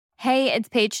Hey, it's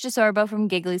Paige DeSorbo from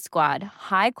Giggly Squad.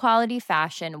 High quality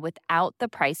fashion without the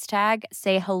price tag.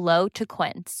 Say hello to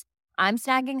Quince. I'm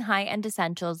snagging high-end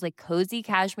essentials like cozy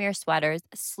cashmere sweaters,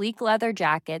 sleek leather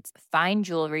jackets, fine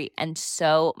jewelry, and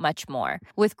so much more.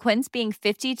 With Quince being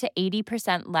 50 to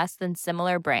 80% less than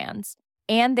similar brands.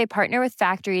 And they partner with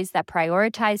factories that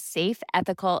prioritize safe,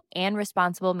 ethical, and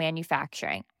responsible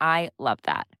manufacturing. I love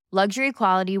that. Luxury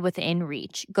quality within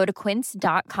reach. Go to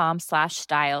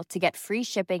quince.com/style to get free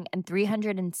shipping and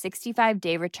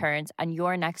 365-day returns on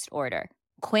your next order.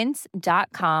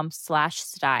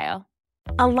 Quince.com/style.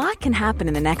 A lot can happen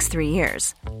in the next 3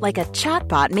 years. Like a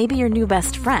chatbot may be your new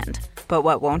best friend. But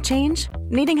what won't change?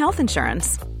 Needing health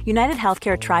insurance. United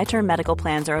Healthcare Tri-Term Medical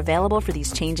Plans are available for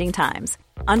these changing times.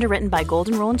 Underwritten by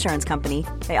Golden Rule Insurance Company,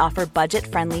 they offer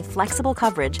budget-friendly, flexible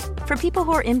coverage for people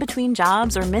who are in between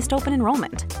jobs or missed open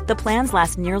enrollment. The plans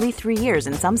last nearly 3 years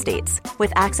in some states,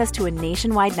 with access to a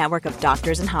nationwide network of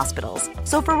doctors and hospitals.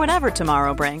 So for whatever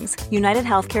tomorrow brings, United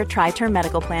Healthcare Tri-Term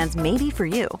Medical Plans may be for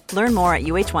you. Learn more at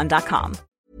uh1.com.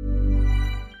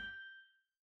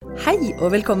 Hei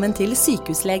og velkommen til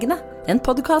Sykehuslegene, en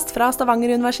podcast fra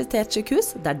Stavanger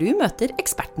Universitetssykehus, der du møter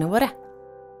ekspertene våre.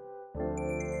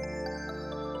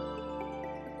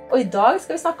 Og i dag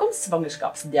skal vi snakke om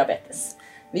svangerskapsdiabetes.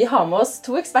 Vi har med oss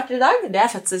 2 eksperter i dag. Det er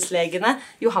fødselslegene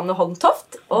Johanne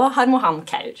Holmtoft og Harmohan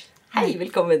Kaur. Hei,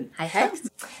 velkommen. Hei, hei.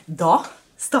 Da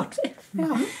starter vi.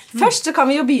 Ja. Først så kan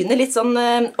vi jo begynne litt sånn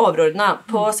overordnet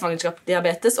på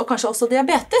svangerskapsdiabetes, og kanskje også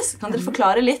diabetes. Kan dere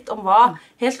forklare litt om hva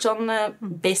helt sånn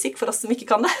basic for oss som ikke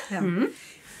kan det? Ja.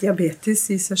 Diabetes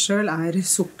i seg selv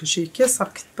sukkersyke,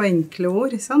 sagt på enkle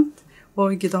ord, sant?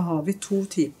 Og da har vi 2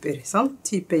 typer, sant?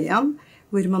 Type 1,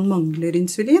 hvor man mangler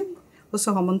insulin, og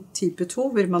så har man type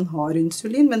 2, hvor man har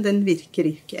insulin, men den virker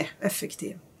ikke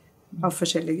effektiv av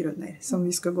forskjellige grunner, som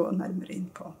vi skal gå nærmere inn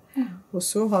på. Og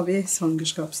så har vi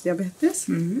svangerskapsdiabetes.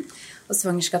 Og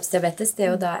svangerskapsdiabetes, det er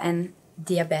jo da en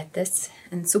diabetes,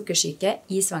 en sukkersyke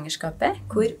i svangerskapet,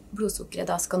 hvor blodsukkeret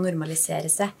da skal normalisere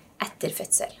seg etter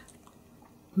fødsel.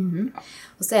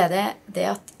 Og så er det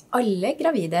at alle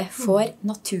gravide får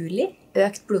naturlig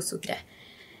økt blodsukkeret.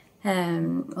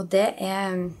 Og det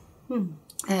er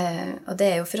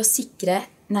jo for å sikre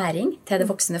næring til det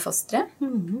voksne fosteret.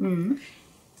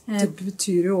 Det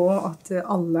betyr jo også at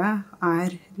alle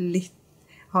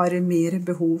har mer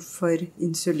behov for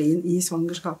insulin i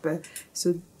svangerskapet.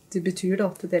 Så det betyr da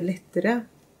at det er lettere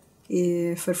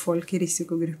for folk i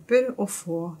risikogrupper å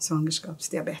få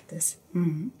svangerskapsdiabetes.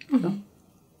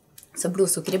 Så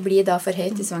blodsukkeret blir da for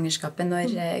høyt i svangerskapet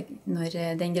når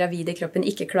den gravide kroppen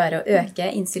ikke klarer å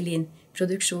øke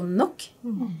insulinproduksjonen nok.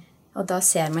 Og da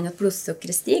ser man at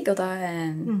blodsukkeret stiger, og da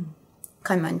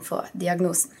kan man få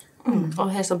diagnosen.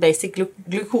 Og helt sånn basic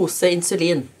glukose,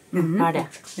 insulin. Hva er det?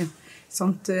 Ja.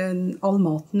 Sant? All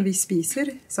maten vi spiser,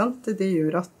 sant? Det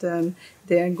gjør at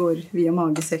det går via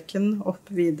magesekken opp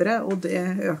videre, og det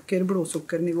øker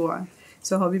blodsukkernivået.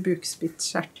 Så har vi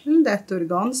bukspyttkjertelen, det er et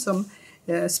organ som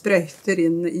sprøyter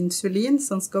inn insulin,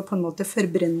 som skal på en måte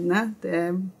forbrenne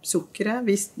det sukkeret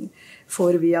vi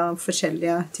får via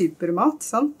forskjellige typer mat,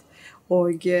 sant?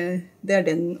 Og da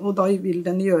vil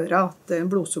den gjøre at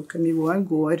blodsukkernivået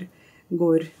går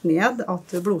ned, at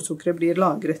blodsukkeret blir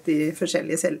lagret i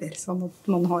forskjellige celler, sånn at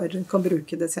man kan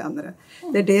bruke det senere.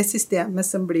 Det er det systemet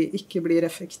som ikke blir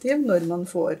effektivt når man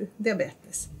får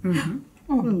diabetes.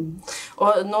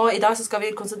 Og nå i dag så skal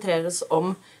vi konsentrere oss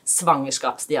om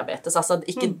svangerskapsdiabetes, altså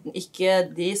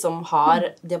ikke de som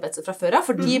har diabetes fra før av,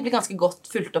 for de blir ganske godt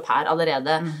fulgt opp her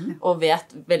allerede, og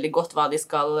vet veldig godt hva de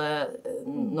skal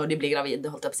når de blir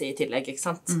gravide, holdt jeg på å si, i tillegg, ikke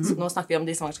sant? Så nå snakker vi om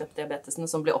de svangerskapsdiabetesene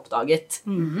som blir oppdaget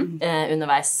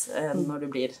underveis når du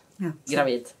blir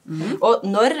gravid. Og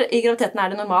når i graviditeten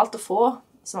er det normalt å få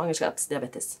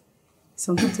svangerskapsdiabetes?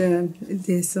 Sånn at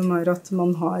det som at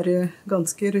man har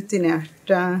ganske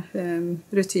rutinerte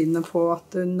rutiner på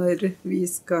at når vi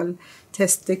skal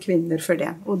teste kvinner for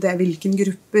det, og det er hvilken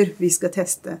grupper vi skal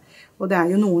teste. Og det er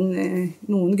jo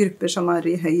noen grupper som er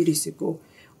i høy risiko,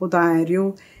 og det er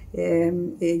jo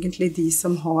egentlig de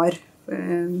som har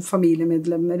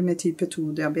familiemedlemmer med type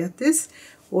 2-diabetes,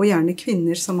 og gjerne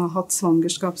kvinner som har hatt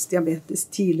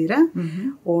svangerskapsdiabetes tidligere,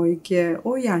 og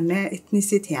gjerne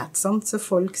etnisitet, sant? Så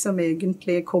folk som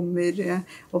egentlig kommer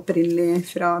opprinnelig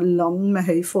fra land med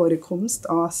høy forekomst,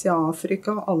 Asia,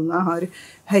 Afrika, alle har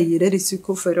høyere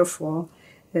risiko for å få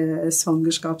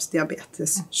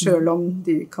svangerskapsdiabetes, selv om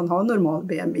de kan ha normal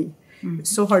BMI.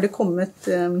 Så har det kommet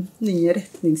nye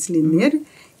retningslinjer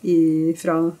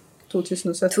fra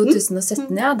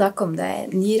 2017, ja, da kom det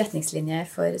en ny retningslinje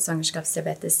for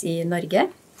svangerskapsdiabetes i Norge.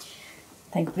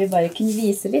 Tenk om vi bare kunne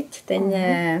vise litt. Den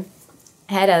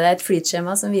Her det et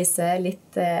flytskjema som viser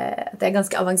litt at det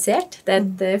ganske avansert. Det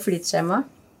et flytskjema.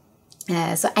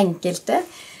 Så enkelte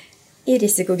i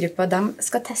risikogruppa, de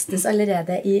skal testes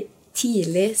allerede i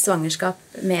tidlig svangerskap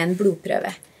med en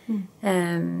blodprøve.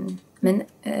 Men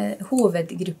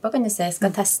hovedgruppa kan du si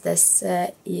skal testes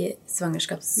i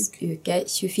svangerskapsuke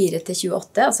 24 til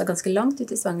 28, altså ganske langt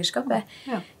ut i svangerskapet,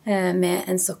 med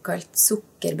en såkalt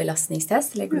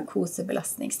sukkerbelastningstest eller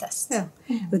glukosebelastningstest. Ja.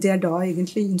 Og det da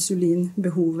egentlig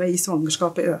insulinbehovet i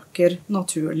svangerskapet øker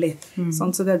naturlig.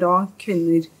 Så det da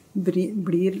kvinner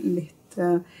blir litt,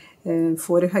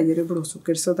 får høyere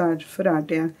blodsukker, så derfor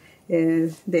det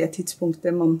det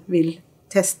tidspunktet man vil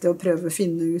teste og prøve å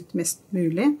finne ut mest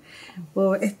mulig.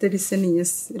 Og etter disse nye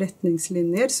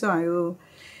retningslinjer så jo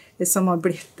det som har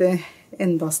blitt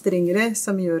enda strengere,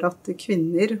 som gjør at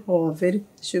kvinner over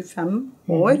 25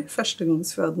 år,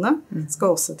 førstegangsfødende,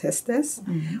 skal også testes,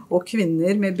 og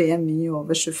kvinner med BMI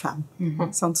over 25.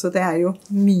 Så det jo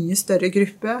mye større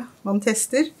gruppe man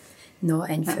tester. Nå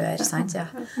enn før, sant, ja.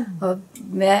 Og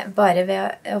bare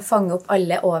ved å fange opp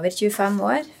alle over 25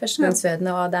 år,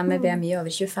 førstegangsfødende og dem med BMI over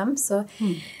 25, så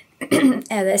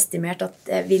det estimert at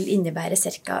det vil innebære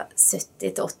ca.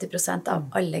 70-80% av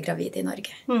alle gravide i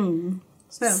Norge.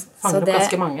 Så fanger opp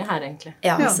ganske mange her, egentlig.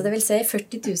 Ja, så det vil si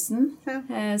 40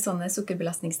 000 sånne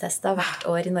sukkerbelastningstester hvert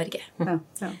år i Norge.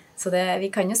 Så vi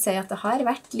kan jo si at det har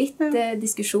vært litt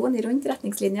diskusjon rundt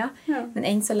retningslinjer, men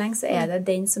enn så lenge så det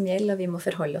den som gjelder, og vi må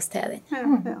forholde oss til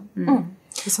den.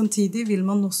 Samtidig vil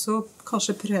man også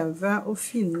kanskje prøve å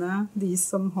finne de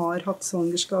som har hatt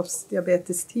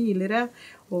svangerskapsdiabetes tidligere,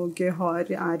 og i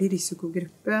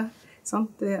risikogruppe,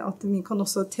 at vi kan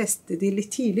også teste de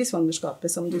litt tidlig i svangerskapet,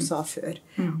 som du sa før.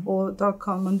 Og da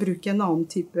kan man bruke en annen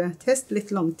type test, litt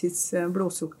langtids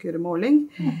blodsukkermåling.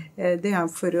 Det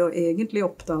for å egentlig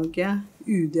oppdage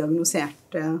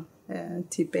udiagnoserte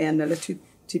type 1 eller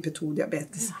type 2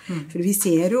 diabetes. For vi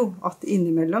ser jo at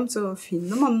innimellom så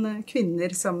finner man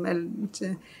kvinner som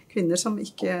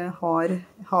ikke har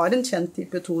en kjent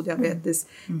type 2 diabetes,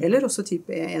 eller også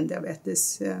type 1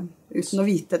 diabetes, uten å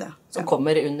vite det. Som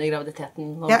kommer under graviditeten?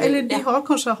 Eller de har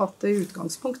kanskje hatt det i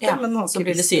utgangspunktet, men har så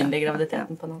blir det synlig i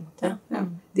graviditeten på en annen måte.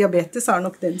 Diabetes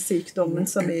nok den sykdommen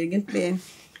som egentlig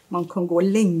man kan gå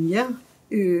lenge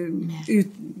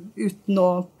uten å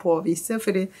påvise,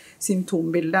 fordi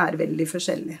symptombildet veldig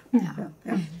forskjellig.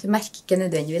 Du merker ikke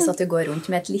nødvendigvis at du går rundt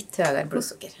med et litt høyere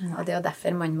blodsukker, og det jo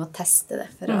derfor man må teste det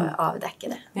for å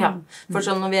avdekke det. Ja, for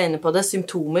sånn når vi inne på det,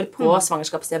 symptomer på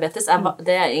svangerskapsdiabetes,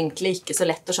 det egentlig ikke så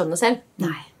lett å skjønne selv.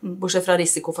 Nei. Bortsett fra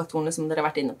risikofaktorene som dere har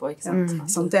vært inne på, ikke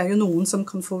sant? Det jo noen som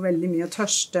kan få veldig mye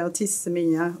tørste og tisse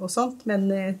mye og sånt, men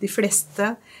de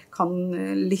fleste kan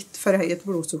litt forhøyet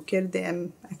blodsukker, det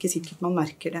ikke sikkert man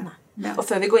merker det. Og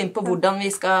før vi går inn på hvordan vi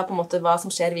skal, på en måte, hva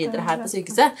som skjer videre her på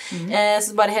sykehuset,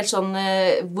 så bare helt sånn,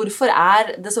 hvorfor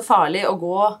det så farlig å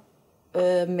gå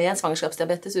med en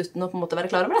svangerskapsdiabetes uten å på en måte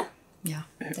være klar over det? Ja,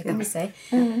 det kan vi si.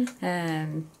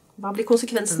 Hva blir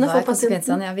konsekvensene for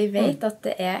pasienten? Ja, vi vet at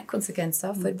det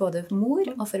konsekvenser for både mor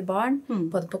og for barn,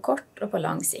 både på kort og på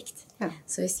lang sikt.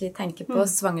 Så hvis vi tenker på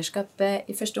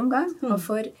svangerskapet i første omgang, og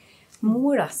for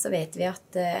mor da, så vet vi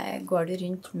at går du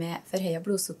rundt med forhøyet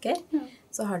blodsukker,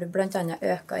 så har du blant annet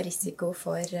øket risiko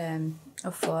for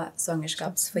å få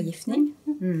svangerskapsforgiftning.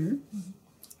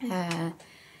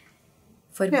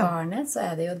 For barnet så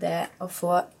det jo det å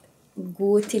få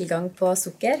god tilgang på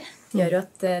sukker, gjør jo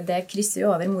at det krysser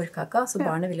jo over morkaka, så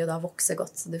barnet vil jo da vokse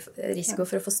godt, så du får risiko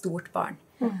for å få stort barn.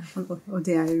 Og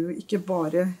det jo ikke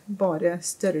bare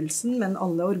størrelsen, men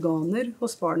alle organer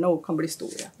hos barnet også kan bli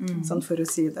store, sånn for å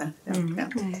si det.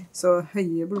 Så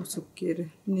høye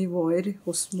blodsukkernivåer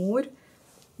hos mor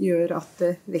gjør at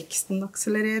veksten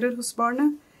akselererer hos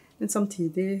barnet, men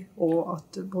samtidig også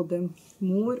at både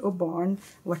mor og barn,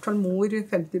 i hvert fall mor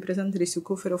 50%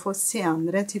 risiko for å få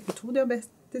senere type 2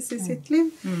 diabetes i sitt liv,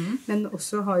 men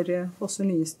også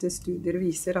nyeste studier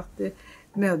viser at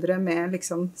mødre med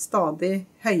liksom stadig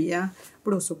høye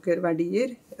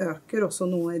blodsukkerverdier øker også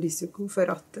noe risiko for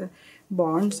at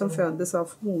barn som fødes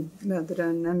av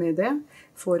mødrene med det,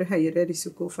 får høyere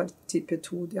risiko for type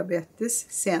 2 diabetes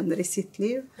senere i sitt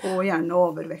liv, og gjerne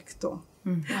overvekt også.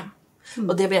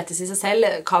 Og diabetes i seg selv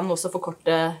kan også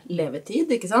forkorte levetid,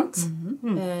 ikke sant?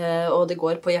 Og det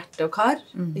går på hjerte og kar,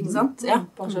 ikke sant? Ja,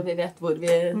 bare så vi vet hvor vi...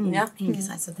 Ikke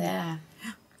sant, så det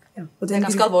det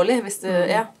ganske alvorlig hvis du...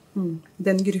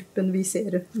 Den gruppen vi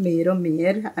ser mer og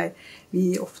mer,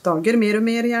 vi oppdager mer og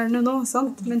mer gjerne nå,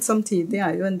 sant? Men samtidig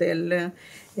jo en del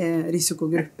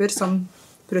risikogrupper som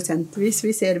prosentvis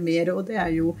vi ser mer, og det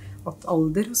jo at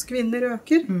alder hos kvinner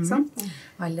øker, sant?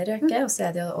 Alder øker, og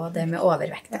så det jo også det med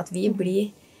overvekt, at vi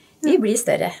blir De blir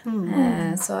større.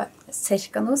 Så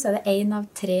cirka nå så det 1 av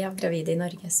 3 av gravide i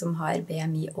Norge som har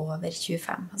BMI over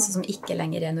 25, altså som ikke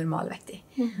lenger normalvektig.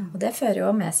 Og det fører jo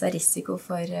med seg risiko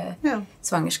for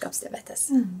svangerskapsdiabetes.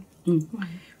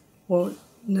 Og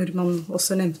når man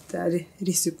også nevnte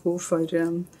risiko for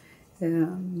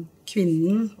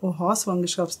kvinnen å ha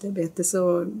svangerskapsdiabetes, så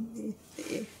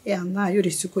ene jo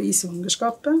risiko i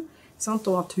svangerskapet, sant?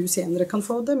 Og at hun senere kan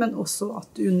få det, men også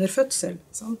at under fødsel.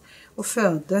 Sant? Å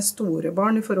føde store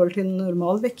barn i forhold til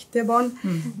normalvektige barn,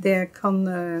 det kan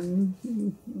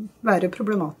være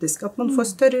problematisk. At man får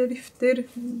større rifter,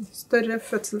 større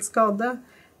fødselsskade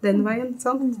den veien.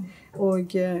 Sant?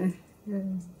 Og,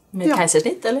 med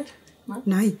keisersnitt, eller?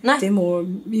 Nei, det må,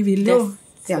 vi vil jo...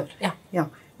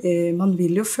 Man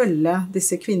vil jo følge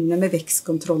disse kvinnene med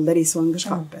vekstkontroller i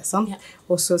svangerskapet, sant?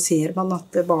 Og så ser man at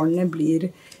barnet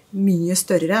blir mye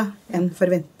større enn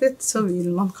forventet, så vil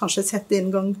man kanskje sette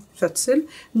inn gang fødsel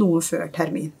noe før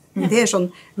termin. Det sånn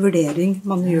vurdering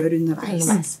man gjør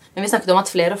underveis. Men vi snakket om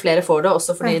at flere og flere får det,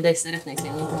 også fordi disse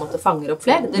retningslinjene på en måte fanger opp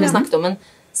flere. Dere snakket om en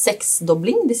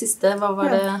 6-dobling, de siste, hva var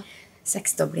det?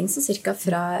 6-dobling, så cirka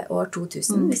fra år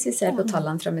 2000, hvis vi ser på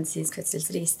tallene fra medisinsk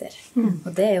fødselsregister. Og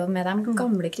det jo med de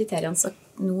gamle kriteriene, så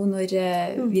nå når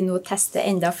vi nå tester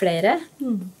enda flere,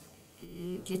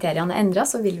 kriteriene endret,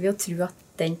 så vil vi jo tro at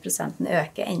den prosenten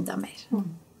øker enda mer.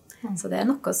 Så det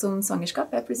noe som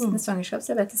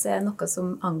svangerskapsdiabetes noe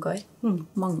som angår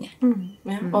mange.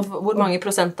 Og hvor mange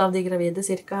prosent av de gravide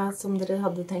cirka som dere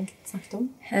hadde snakket om?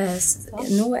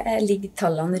 Nå ligger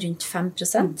tallene rundt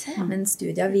 5%, men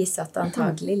studier viser at det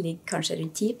antagelig ligger kanskje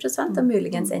rundt 10%, og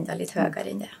muligens enda litt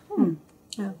høyere enn det.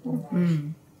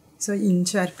 Så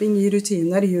innskjerping i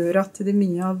rutiner gjør at det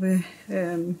mye av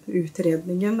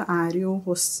utredningen jo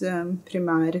hos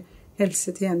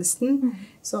primærhelsetjenesten.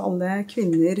 Så alle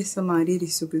kvinner som i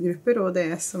risikogrupper, og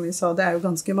det som vi sa, det jo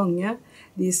ganske mange,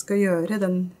 de skal gjøre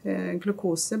den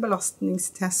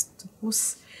glukosebelastningstest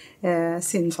hos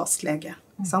sin fastlege.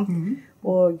 Sant?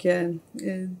 Og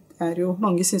jo,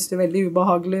 mange synes det veldig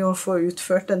ubehagelig å få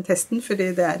utført den testen,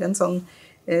 fordi det en sånn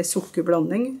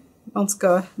sukkerblanding man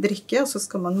skal drikke, og så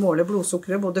skal man måle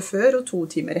blodsukkeret både før og 2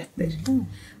 timer etter.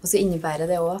 Og så innebærer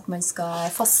det også at man skal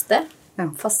faste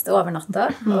over natta,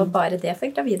 og bare det for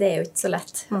gravide jo ikke så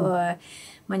lett. Og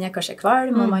man kanskje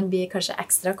kvalm, og man blir kanskje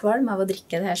ekstra kvalm av å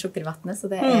drikke det her sukkervattnet, så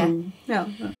det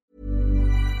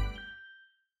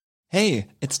Hey,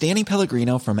 it's Danny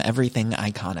Pellegrino from Everything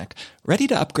Iconic. Ready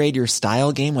to upgrade your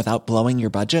style game without blowing your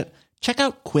budget? Check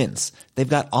out Quince. They've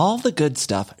got all the good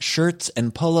stuff, shirts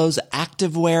and polos,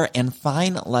 activewear, and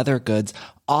fine leather goods,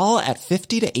 all at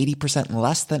 50 to 80%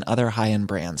 less than other high-end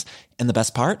brands. And the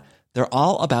best part? They're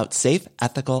all about safe,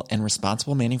 ethical, and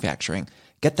responsible manufacturing.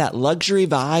 Get that luxury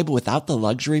vibe without the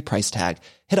luxury price tag.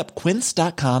 Hit up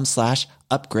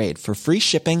quince.com/upgrade for free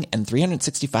shipping and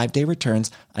 365-day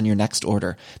returns on your next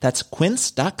order. That's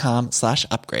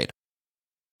quince.com/upgrade.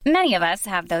 Many of us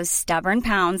have those stubborn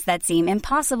pounds that seem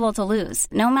impossible to lose,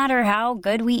 no matter how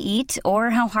good we eat or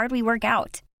how hard we work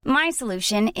out. My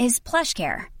solution is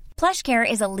PlushCare. PlushCare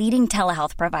is a leading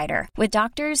telehealth provider with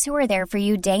doctors who are there for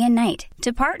you day and night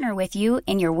to partner with you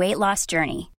in your weight loss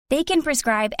journey. They can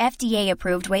prescribe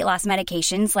FDA-approved weight loss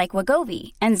medications like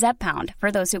Wegovy and Zepbound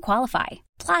for those who qualify.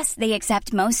 Plus, they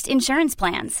accept most insurance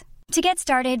plans. To get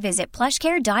started, visit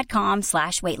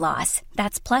plushcare.com/weightloss.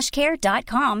 That's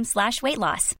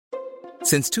plushcare.com/weightloss.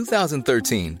 Since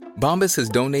 2013, Bombas has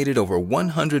donated over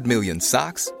 100 million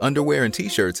socks, underwear, and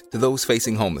T-shirts to those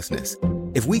facing homelessness.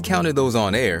 If we counted those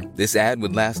on air, this ad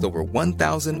would last over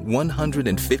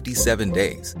 1,157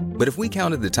 days. But if we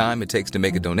counted the time it takes to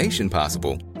make a donation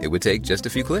possible, it would take just a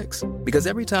few clicks. Because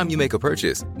every time you make a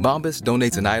purchase, Bombas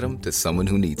donates an item to someone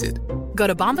who needs it. Go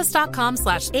to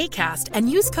bombas.com/ACAST and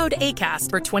use code ACAST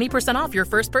for 20% off your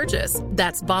first purchase.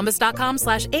 That's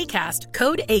bombas.com/ACAST,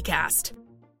 code ACAST.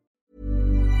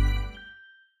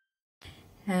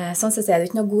 Sånn sett det jo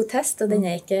ikke noe god test, og den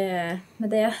ikke, men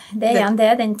det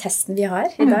den testen vi har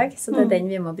i dag, så det den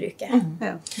vi må bruke.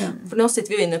 For nå sitter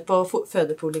vi jo inne på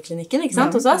fødepoliklinikken, ikke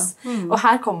sant, hos oss, og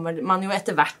her kommer man jo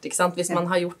etter hvert, ikke sant, hvis man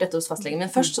har gjort dette hos fastlegen. Men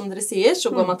først, som dere sier,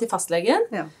 så går man til fastlegen,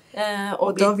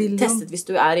 og blir testet hvis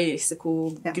du i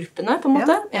risikogruppene, på en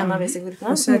måte, en av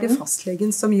risikogruppene. Og så det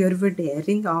fastlegen som gjør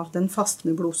vurdering av den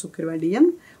fastende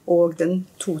blodsukkerverdien og den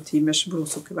 2 timers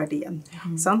blodsukkerverdien.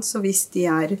 Så hvis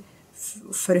de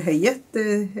forhøyet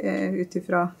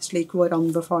utifra slik vår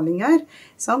anbefaling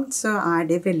sant? Så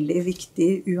det veldig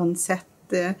viktig uansett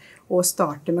å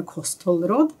starte med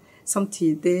kostholdråd,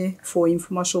 samtidig få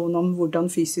informasjon om hvordan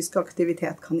fysisk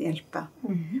aktivitet kan hjelpe.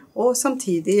 Og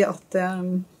samtidig at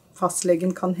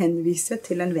fastlegen kan henvise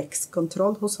til en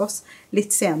vekstkontroll hos oss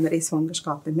litt senere i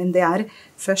svangerskapet. Men det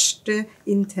først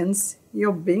intens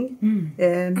jobbing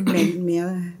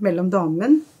mellom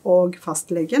damen og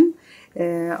fastlegen,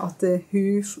 at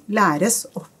hun læres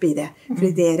opp i det.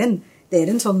 Fordi det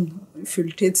en sånn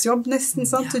fulltidsjobb nesten,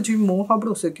 sant? Du må ha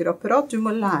blodsukkerapparat, du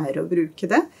må lære å bruke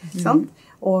det, sant?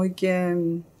 Og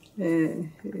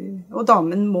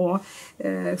damen må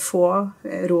få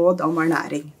råd om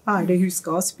ernæring. Hva det hun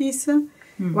skal spise?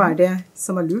 Hva det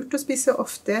som lurt å spise?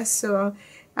 Ofte så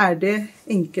det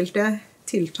enkelte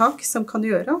tiltak som kan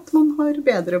gjøre at man har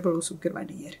bedre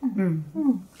blodsukkerverdier.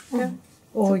 Ja.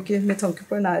 Og med tanke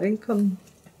på ernæring kan...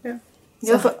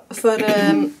 Ja, for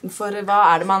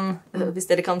hva det man, hvis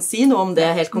dere kan si noe om det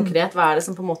helt konkret, hva det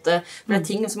som på en måte, for det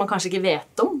ting som man kanskje ikke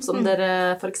vet om, som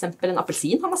dere, for eksempel en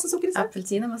appelsin har masse sukker i seg?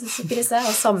 Appelsin har masse sukker i seg,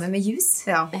 og sammen med jus.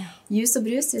 Ja. Jus og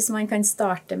brus, hvis man kan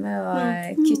starte med å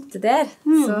kutte der,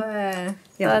 så...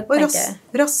 og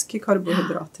raske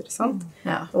karbohydrater, sant?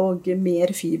 Ja. Og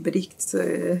mer fiberrikt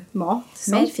mat.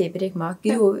 Sant? Mer fiberrikt mat.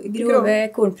 Grove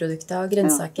kornprodukter og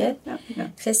grønnsaker.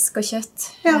 Fisk og kjøtt.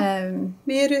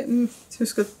 Mer,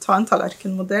 husk å ta en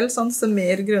tallerkenmodell, sånn, så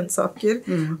mer grønnsaker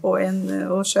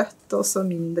og kjøtt, og så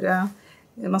mindre.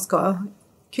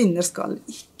 Kvinner skal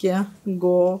ikke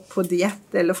gå på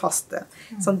diett eller faste.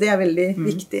 Så det veldig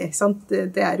viktig. Sant?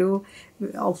 Det jo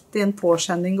alltid en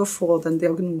påkjenning å få den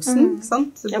diagnosen.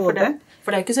 Sant? Ja,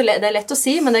 for det ikke så lett, det lett å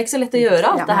si, men det ikke så lett å gjøre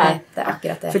alt det her. Det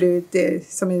akkurat det. For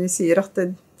som vi sier, at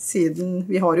siden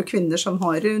vi har jo kvinner som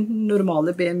har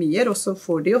normale BMI-er, og så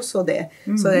får de også det.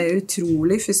 Så det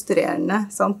utrolig frustrerende.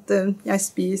 Sant? Jeg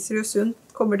spiser jo sunt,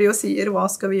 kommer de og sier, hva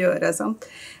skal vi gjøre? Sant?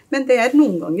 Men det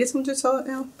noen ganger, som du sa,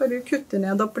 bare kutte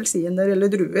ned appelsiner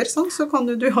eller druer, sånn, så kan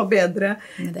du ha bedre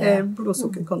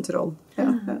blodsukkerkontroll.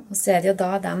 Og så det jo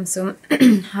da dem som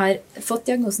har fått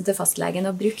diagnosen til fastlegen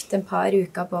og brukt en par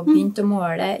uker på å begynt å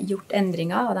måle, gjort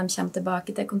endringer, og de kommer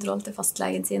tilbake til kontroll til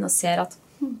fastlegen sin og ser at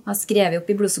har skrevet opp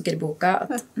i blodsukkerboka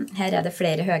at her det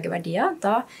flere høye verdier,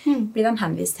 da blir de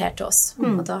henvist her til oss.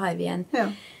 Og da har vi en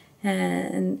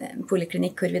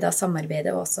poliklinikk hvor vi da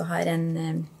samarbeider og også har en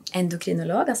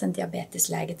endokrinolog, altså en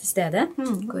diabeteslege til stede,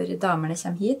 hvor damerne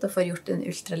kommer hit og får gjort en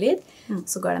ultralyd.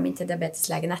 Så går de inn til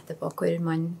diabeteslegen etterpå, hvor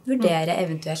man vurderer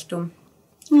eventuelt om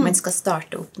man skal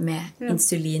starte opp med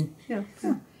insulin.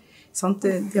 Sant?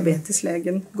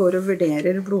 Diabeteslegen går og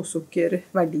vurderer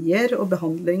blodsukkerverdier og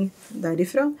behandling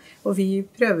derifra, og vi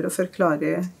prøver å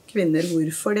forklare kvinner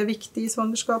hvorfor det viktig i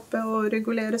svangerskapet å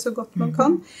regulere så godt man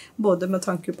kan, både med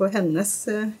tanke på hennes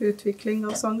utvikling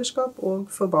av svangerskap og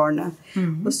for barnet.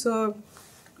 Og så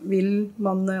vil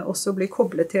man også bli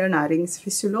koblet til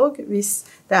ernæringsfysiolog hvis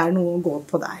det noe å gå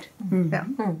på der.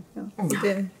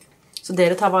 Så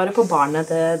dere tar vare på barnet,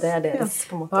 det deres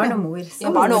på en måte. Barn og mor. Ja,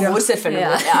 barn og mor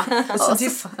selvfølgelig. Og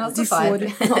far,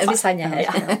 hvis han her.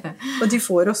 Og de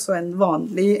får også en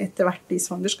vanlig etter hvert i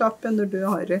svangerskapet. Når du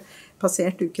har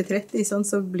passert uke 30, sånn,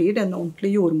 så blir det en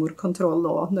ordentlig jordmorkontroll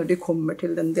også, når de kommer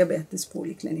til den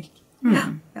diabetespoliklinikk.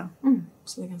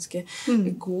 Så det ganske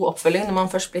god oppfølging når man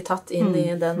først blir tatt inn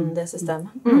i det systemet.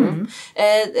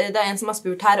 Det en som har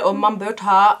spurt her om man bør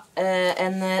ta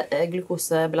en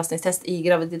glukosebelastningstest i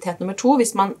graviditet nummer 2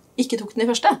 hvis man ikke tok den i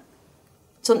første.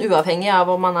 Sånn uavhengig av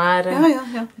om man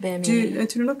BMI. Jeg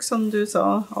tror nok som du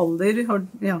sa, alder,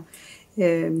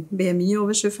 BMI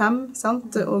over 25,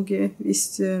 sant? Og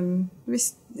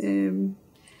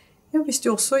hvis du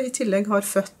også i tillegg har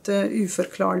født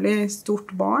uforklarlig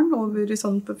stort barn over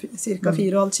sånn på cirka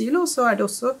 4,5 kilo, så det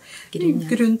også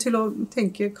grunn til å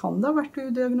tenke, kan det ha vært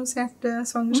udiagnosert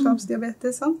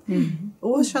svangerskapsdiabetes?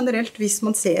 Og generelt, hvis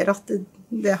man ser at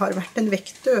det har vært en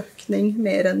vektøkning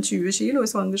mer enn 20 kilo i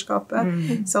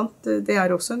svangerskapet, sant? Det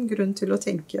også en grunn til å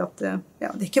tenke at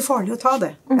det ikke farlig å ta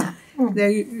det. Det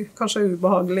kanskje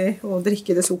ubehagelig å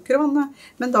drikke det sukkervannet,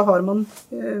 men da har man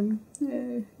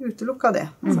utelukket det.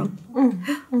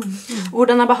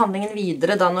 Hvordan behandlingen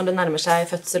videre da når det nærmer seg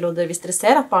fødsel, og hvis dere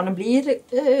ser at barnet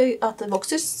at det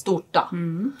vokser stort da?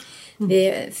 Vi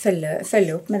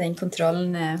følger opp med den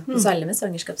kontrollen. Hos alle med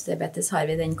svangerskapsdiabetes har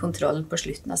vi den kontrollen på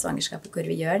slutten av svangerskapet, hvor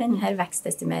vi gjør denne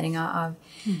vekstestimeringen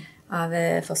av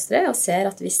fosteret, og ser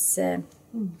at hvis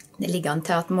det ligger an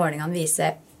til at målingene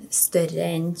viser større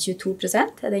enn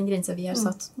 22%, den grensen vi har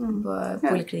satt på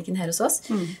poliklinikken her hos oss,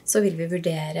 så vil vi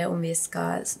vurdere om vi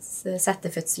skal sette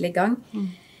fødsel i gang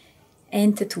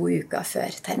 1 til 2 uker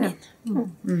før termin.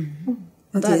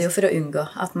 Og da det jo for å unngå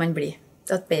at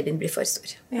babyen blir for stor.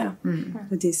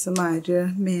 De som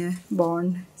med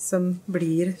barn som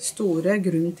blir store,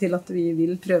 grunnen til at vi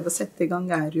vil prøve å sette i gang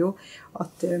jo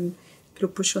at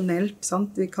proporsjonelt,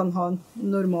 sant? De kan ha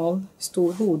normal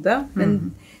stor hode,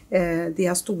 men de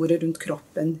store rundt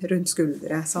kroppen, rundt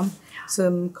skuldre, sant?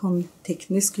 Som kan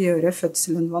teknisk gjøre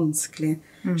fødselen vanskelig,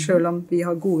 selv om vi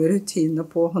har gode rutiner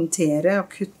på å håndtere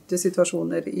akutte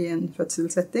situasjoner i en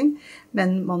fødselssetting.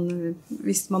 Men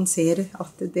hvis man ser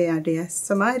at det det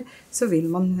som så vil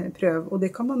man prøve, og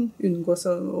det kan man unngå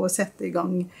å sette i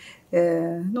gang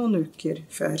noen uker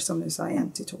før, som du sa, 1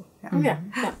 til 2. Ja.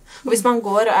 Og hvis man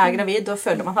går og gravid og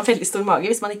føler man har veldig stor mage,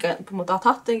 hvis man ikke på en måte har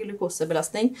tatt en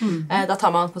glukosebelastning, da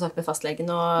tar man kontakt med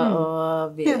fastlegen,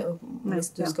 og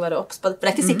hvis du skal være obs på det. For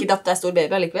det ikke sikkert at det stor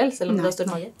baby allikevel, selv om det stor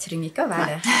mage. Trenger ikke å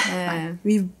være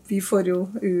det. Vi får jo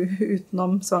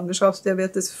utenom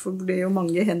svangerskapsdiabetes, blir jo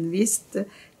mange henvist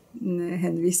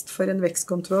for en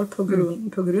vekstkontroll på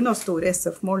grunn av store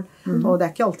SF-mål, og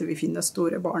det ikke alltid vi finner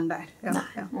store barn der.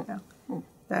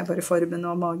 Det bare formen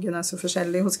og magen så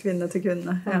forskjellig hos kvinne til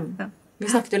kvinne. Vi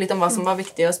snakket jo litt om hva som var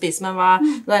viktig å spise, men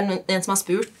det en som har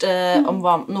spurt om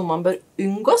noe man bør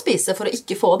unngå å spise for å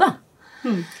ikke få det.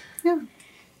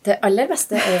 Det aller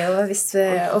beste jo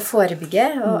å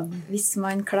forebygge, og hvis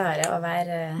man klarer å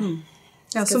være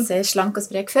slank og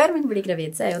sprek før man blir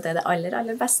gravid, så jo det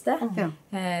aller beste.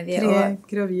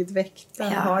 Gravid vekt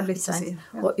har litt å si.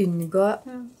 Å unngå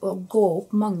å gå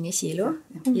opp mange kilo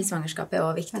i svangerskapet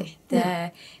også viktig.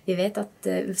 Vi vet at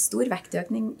stor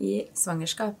vektøkning i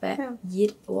svangerskapet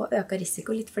gir også øket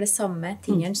risiko litt for det samme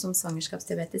tingene som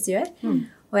svangerskapsdiabetes gjør.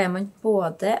 Og man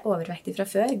både overvektig fra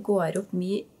før, går opp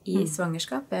mye i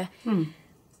svangerskapet,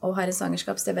 og har en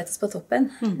svangerskapsdiabetes på toppen,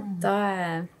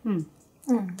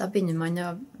 da begynner man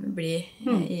å bli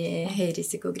i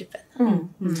høyrisikogruppen.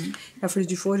 Ja, fordi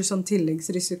du får sånn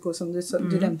tilleggsrisiko, som du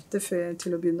nevnte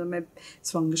til å begynne med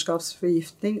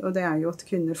svangerskapsforgiftning, og det jo at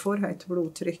kvinner får høyt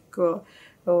blodtrykk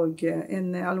og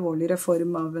en alvorligere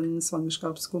form av en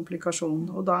svangerskapskomplikasjon.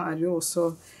 Og da det jo også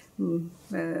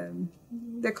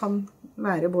det kan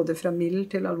være både fra mild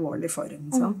til alvorlig form,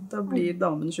 sant? Da blir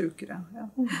damen sykere.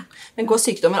 Men går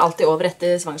sykdommer alltid over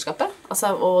etter svangerskapet?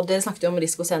 Altså, og dere snakket jo om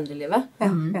risiko senere i livet.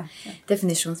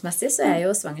 Definisjonsmessig så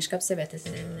jo svangerskapsdiabetes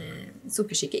en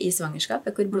sukkersyke i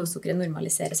svangerskapet, hvor blodsukkeret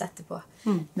normaliseres etterpå.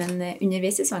 Men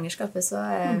underveis i svangerskapet så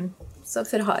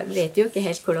vet vi jo ikke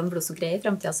helt hvordan blodsukkeret i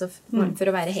fremtiden, så for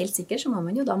å være helt sikker så må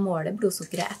man jo da måle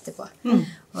blodsukkeret etterpå.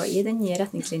 Og i den nye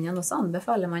retningslinjen også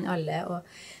anbefaler man alle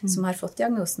som har fått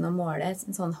diagnosen å måle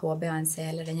en sånn HbA1c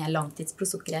eller denne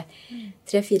langtidsblodsukkeret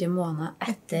 3-4 måneder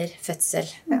etter fødsel.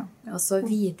 Og så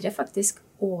videre faktisk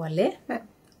årlig,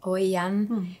 og igjen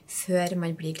før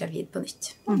man blir gravid på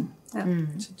nytt.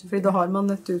 Fordi da har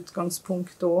man et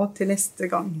utgangspunkt også til neste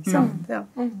gang, sant?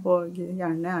 Og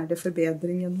gjerne det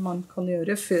forbedringen man kan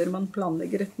gjøre før man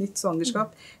planlegger et nytt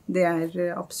svangerskap. Det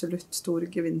absolutt stor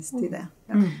gevinst i det.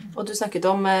 Og du snakket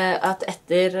om at at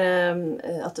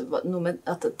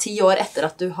 10 år etter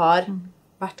at du har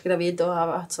vært gravid og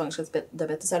har hatt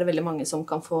svangerskapsdiabetes, det veldig mange som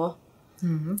kan få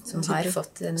som har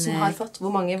fått Hvor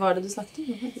mange var det du snakket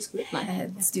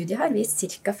om? Studiet har vist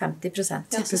ca.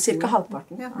 50%. Så cirka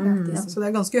halvparten. Så det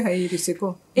ganske høy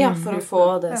risiko. For å få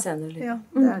det senere livet. Ja,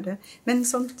 det det. Men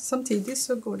samtidig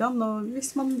så går det an, og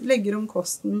hvis man legger om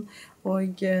kosten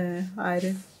og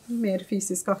mer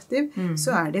fysisk aktiv,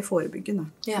 så det forebyggende.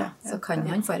 Så kan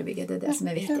man forebygge, det det som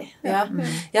viktig.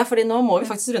 Ja, fordi nå må vi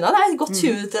faktisk runde av. Det gått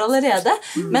 20 minutter allerede.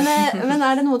 Men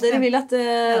det noe dere vil at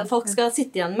folk skal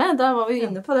sitte igjen med? Da var vi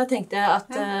inne på det. Tenkte jeg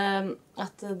at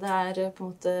det på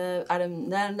en måte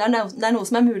det noe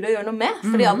som mulig å gjøre noe med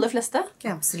for de aller fleste.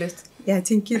 Ja, absolutt. Jeg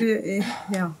tenker,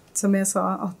 som jeg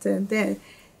sa, at det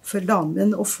for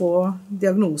damen å få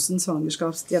diagnosen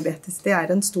svangerskapsdiabetes, det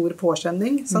en stor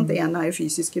påkjenning. Det ene jo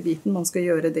fysiske biten, man skal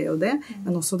gjøre det og det,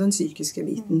 men også den psykiske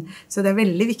biten. Så det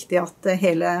veldig viktig at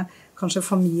hele kanskje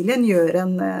familien gjør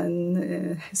en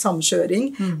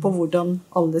samkjøring på hvordan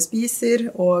alle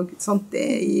spiser, og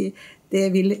det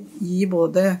vil gi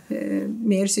både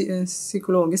mer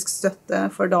psykologisk støtte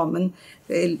for damen,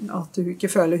 at hun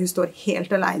ikke føler hun står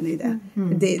helt alene i det.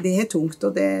 Det tungt,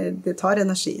 og det tar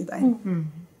energi i deg.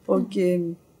 Og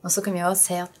så kan vi jo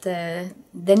se at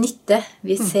det nytter.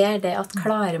 Vi ser det at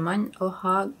klarer man å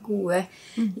ha gode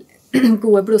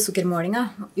blodsukkermålinger,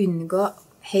 og unngå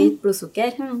høyt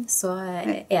blodsukker, så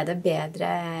det bedre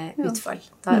utfall.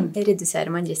 Da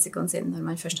reduserer man risikoen sin når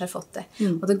man først har fått det.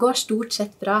 Og det går stort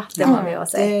sett bra, det må vi jo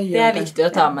si. Det viktig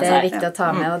å ta med seg. Det viktig å ta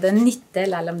med, og det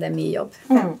nytter selv om det mye jobb.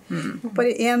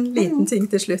 Bare en liten ting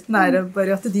til slutten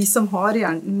bare at de som har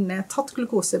gjerne tatt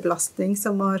glukosebelastning,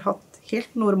 som har hatt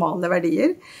helt normale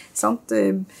verdier, sant?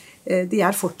 De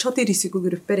fortsatt i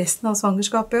risikogruppe resten av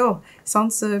svangerskapet også,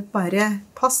 sant? Så bare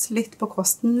pass litt på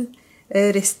kosten,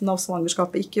 resten av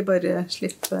svangerskapet, ikke bare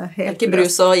slippe helt ikke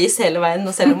brus og is hele veien,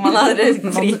 selv om man er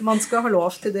fri. Man skal ha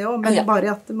lov til det også, men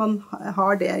bare at man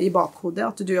har det i bakhodet,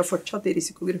 at du er fortsatt i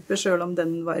risikogrupper, selv om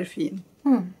den var fin.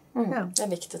 Ja. Det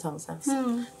er viktig å ta med seg.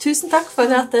 Tusen takk for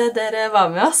at dere var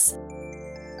med oss.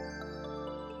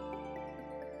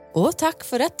 Og takk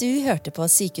for at du hørte på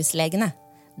Sykehuslegene.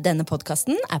 Denne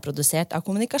podcasten er produsert av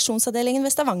kommunikasjonsavdelingen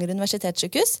ved Stavanger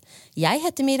Universitetssykehus. Jeg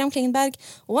heter Miriam Klingenberg,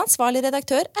 og ansvarlig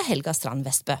redaktør er Helga Strand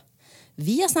Vestbø.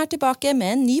 Vi er snart tilbake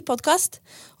med en ny podcast,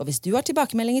 og hvis du har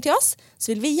tilbakemeldinger til oss,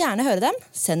 så vil vi gjerne høre dem.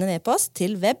 Send en e-post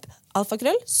til web@sus.no.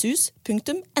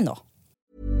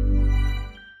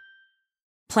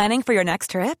 Planning for your next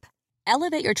trip?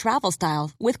 Elevate your travel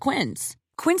style with Quince.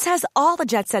 Quince has all the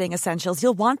jet-setting essentials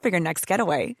you'll want for your next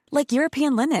getaway, like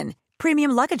European linen,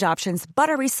 premium luggage options,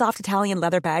 buttery soft Italian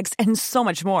leather bags, and so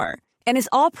much more. And is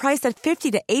all priced at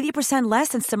 50 to 80% less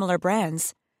than similar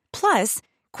brands. Plus,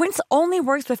 Quince only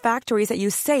works with factories that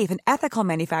use safe and ethical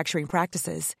manufacturing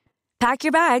practices. Pack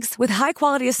your bags with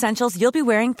high-quality essentials you'll be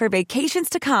wearing for vacations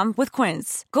to come with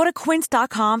Quince. Go to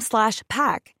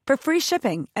quince.com/pack for free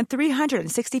shipping and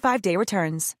 365-day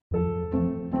returns.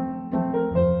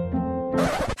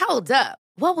 Hold up.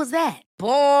 What was that?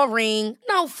 Boring.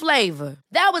 No flavor.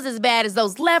 That was as bad as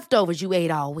those leftovers you ate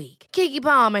all week. Keke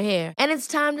Palmer here, and it's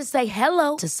time to say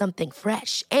hello to something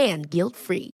fresh and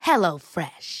guilt-free. Hello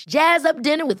Fresh. Jazz up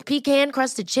dinner with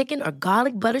pecan-crusted chicken or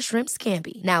garlic butter shrimp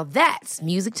scampi. Now that's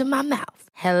music to my mouth.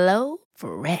 Hello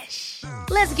Fresh.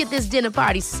 Let's get this dinner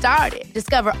party started.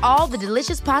 Discover all the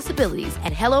delicious possibilities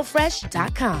at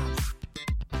HelloFresh.com.